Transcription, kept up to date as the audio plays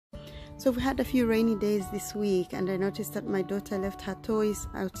So we had a few rainy days this week, and I noticed that my daughter left her toys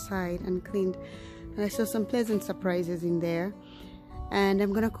outside uncleaned, and I saw some pleasant surprises in there. And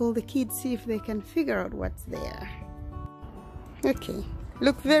I'm gonna call the kids, see if they can figure out what's there. Okay,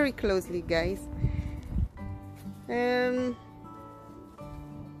 look very closely, guys.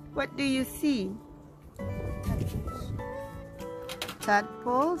 What do you see?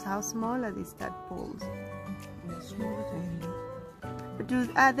 Tadpoles? How small are these tadpoles?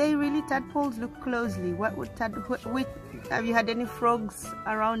 Are they really tadpoles? Look closely. What would have you had any frogs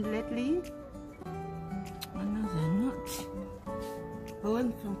around lately? Oh, no, they're not. But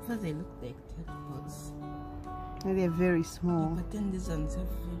when from far they look like tadpoles. They're very small. But then these ones have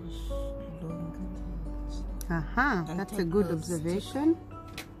very long tails. That's a good observation.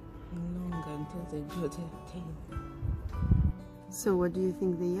 Long until they grow their tail. So what do you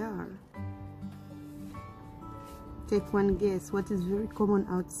think they are? Take one guess. What is very common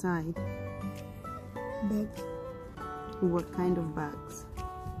outside? Bugs. What kind of bugs?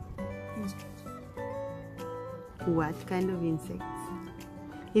 Insects. What kind of insects?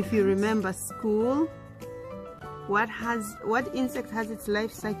 If you remember school, what insect has its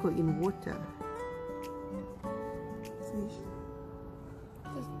life cycle in water? Fish.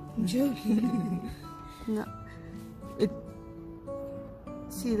 Just joking. No.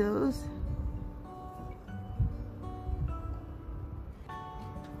 See those?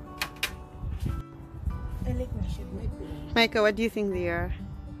 I like my shape. Micah, what do you think they are?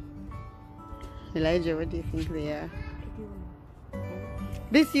 Elijah, what do you think they are?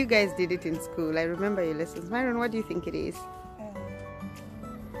 This, you guys did it in school. I remember your lessons. Myron, what do you think it is?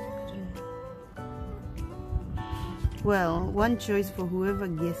 Well, one choice for whoever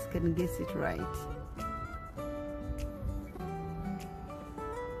can guess it right.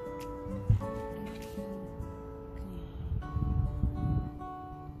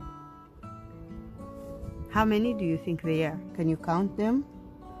 How many do you think they are? Can you count them?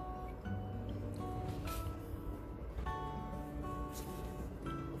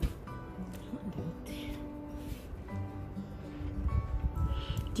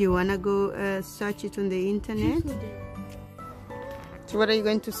 Do you want to go search it on the internet? So what are you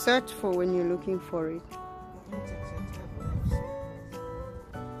going to search for when you're looking for it?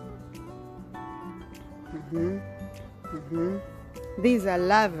 These are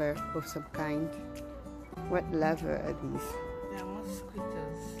larvae of some kind. What larvae are these? They are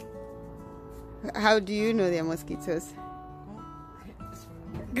mosquitoes. How do you know they're mosquitoes?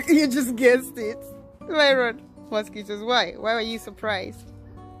 You just guessed it. Myron, mosquitoes. Why? Why were you surprised?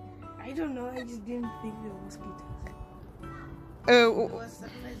 I don't know, I just didn't think they were mosquitoes. I Oh, was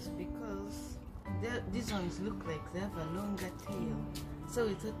surprised because these ones look like they have a longer tail. So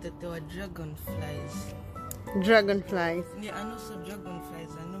we thought that they were dragonflies. dragonflies. Yeah, and also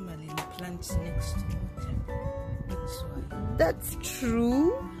dragonflies are normally in plants next to water. That's why. That's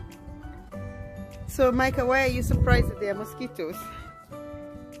true. So, Micah, why are you surprised that they are mosquitoes?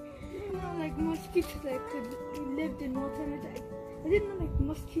 You know, like mosquitoes like could live in water. I didn't know like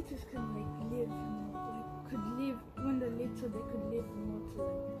mosquitoes could like live in water. Like, could live when they're little. They could live in water.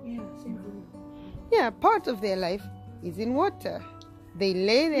 Yeah, something. Yeah, part of their life is in water. They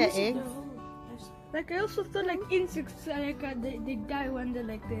lay their eggs. Like I also thought like insects like they die when they're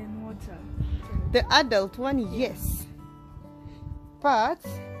like they're in water. The adult one, yes. But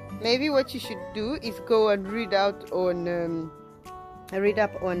maybe what you should do is go and read up on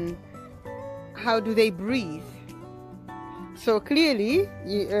how do they breathe. So clearly,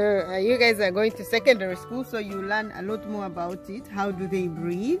 you guys are going to secondary school, so you learn a lot more about it. How do they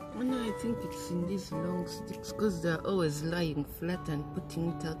breathe? Oh, no, I think it's in these long sticks because they're always lying flat and putting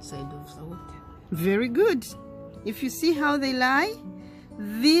it outside of the water. Very good. If you see how they lie,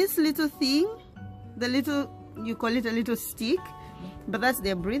 this little thing, you call it a little stick, but that's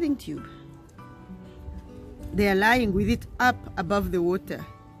their breathing tube. They are lying with it up above the water.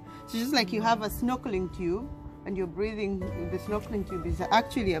 So just like you have a snorkeling tube and you're breathing, the snorkeling tube is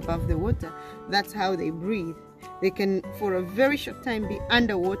actually above the water. That's how they breathe. They can, for a very short time, be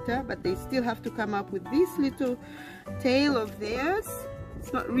underwater, but they still have to come up with this little tail of theirs.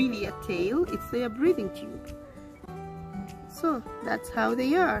 It's not really a tail, it's their breathing tube. So that's how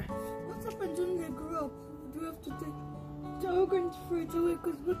they are. What happens when they grow up? Do you have to take? So we're going to throw it away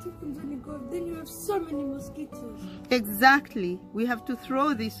because what happens when you grow up? Then you have so many mosquitoes. Exactly. We have to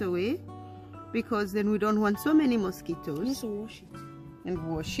throw this away because then we don't want so many mosquitoes. Also wash it. And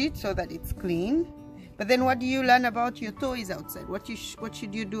wash it so that it's clean. But then what do you learn about your toys outside? What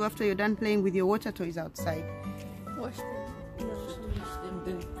should you do after you're done playing with your water toys outside? Wash them.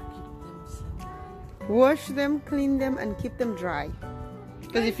 Then keep them safe. Wash them, clean them, and keep them dry.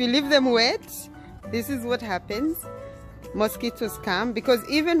 Because if you leave them wet, this is what happens. Mosquitoes come, because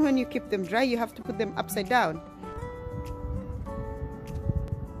even when you keep them dry, you have to put them upside down.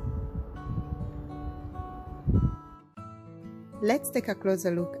 Let's take a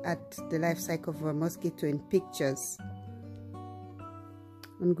closer look at the life cycle of a mosquito in pictures.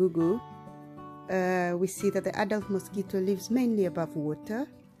 On Google, we see that the adult mosquito lives mainly above water,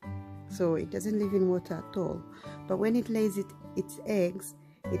 so it doesn't live in water at all. But when it lays its eggs,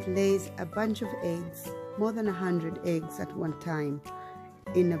 it lays a bunch of eggs, more than 100 eggs at one time,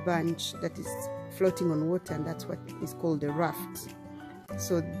 in a bunch that is floating on water, and that's what is called a raft.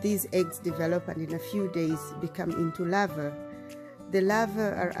 So these eggs develop and in a few days become into larvae. The larvae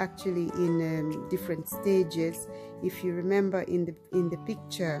are actually in different stages. If you remember in the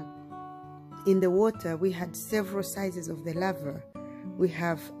picture, in the water, we had several sizes of the larvae. We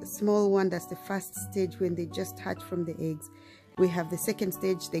have a small one, that's the first stage when they just hatch from the eggs. We have the second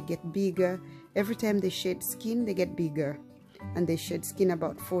stage, they get bigger. Every time they shed skin, they get bigger. And they shed skin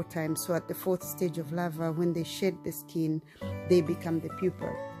about 4 times. So at the 4th stage of larva, when they shed the skin, they become the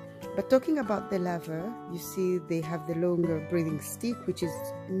pupa. But talking about the larvae, you see they have the longer breathing stick, which is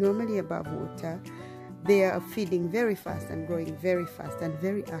normally above water. They are feeding very fast and growing very fast and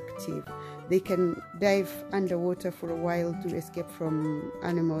very active. They can dive underwater for a while to escape from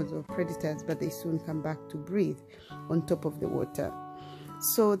animals or predators, but they soon come back to breathe on top of the water.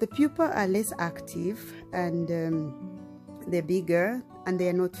 So the pupa are less active, and they're bigger, and they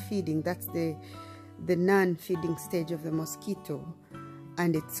are not feeding. That's the non-feeding stage of the mosquito.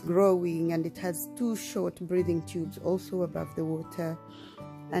 And it's growing, and it has 2 short breathing tubes also above the water.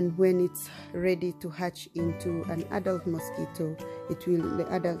 And when it's ready to hatch into an adult mosquito, the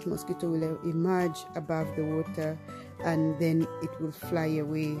adult mosquito will emerge above the water, and then it will fly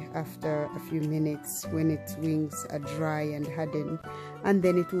away after a few minutes when its wings are dry and hardened, and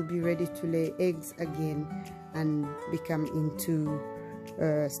then it will be ready to lay eggs again and become into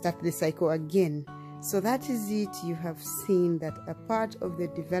start the cycle again. So that is it. You have seen that a part of the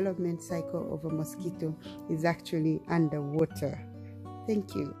development cycle of a mosquito is actually underwater.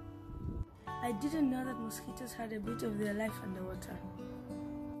 Thank you. I didn't know that mosquitoes had a bit of their life underwater.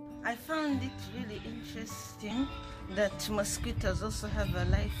 I found it really interesting that mosquitoes also have a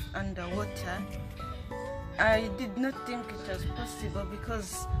life underwater. I did not think it was possible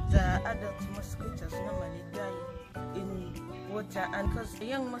because the adult mosquitoes normally die in water, and because the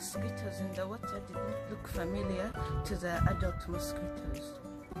young mosquitoes in the water did not look familiar to the adult mosquitoes.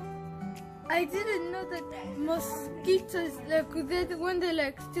 I didn't know that mosquitoes, when they're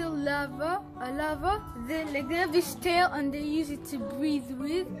like still larva, they have this tail and they use it to breathe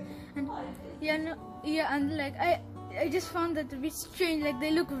with, and and like I just found that a bit strange. Like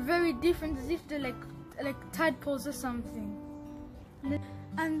they look very different, as if they're like tadpoles or something.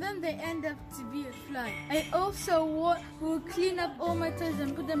 And then they end up to be a fly. I also will clean up all my toys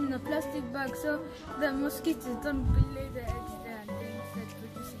and put them in a plastic bag so the mosquitoes don't lay their eggs.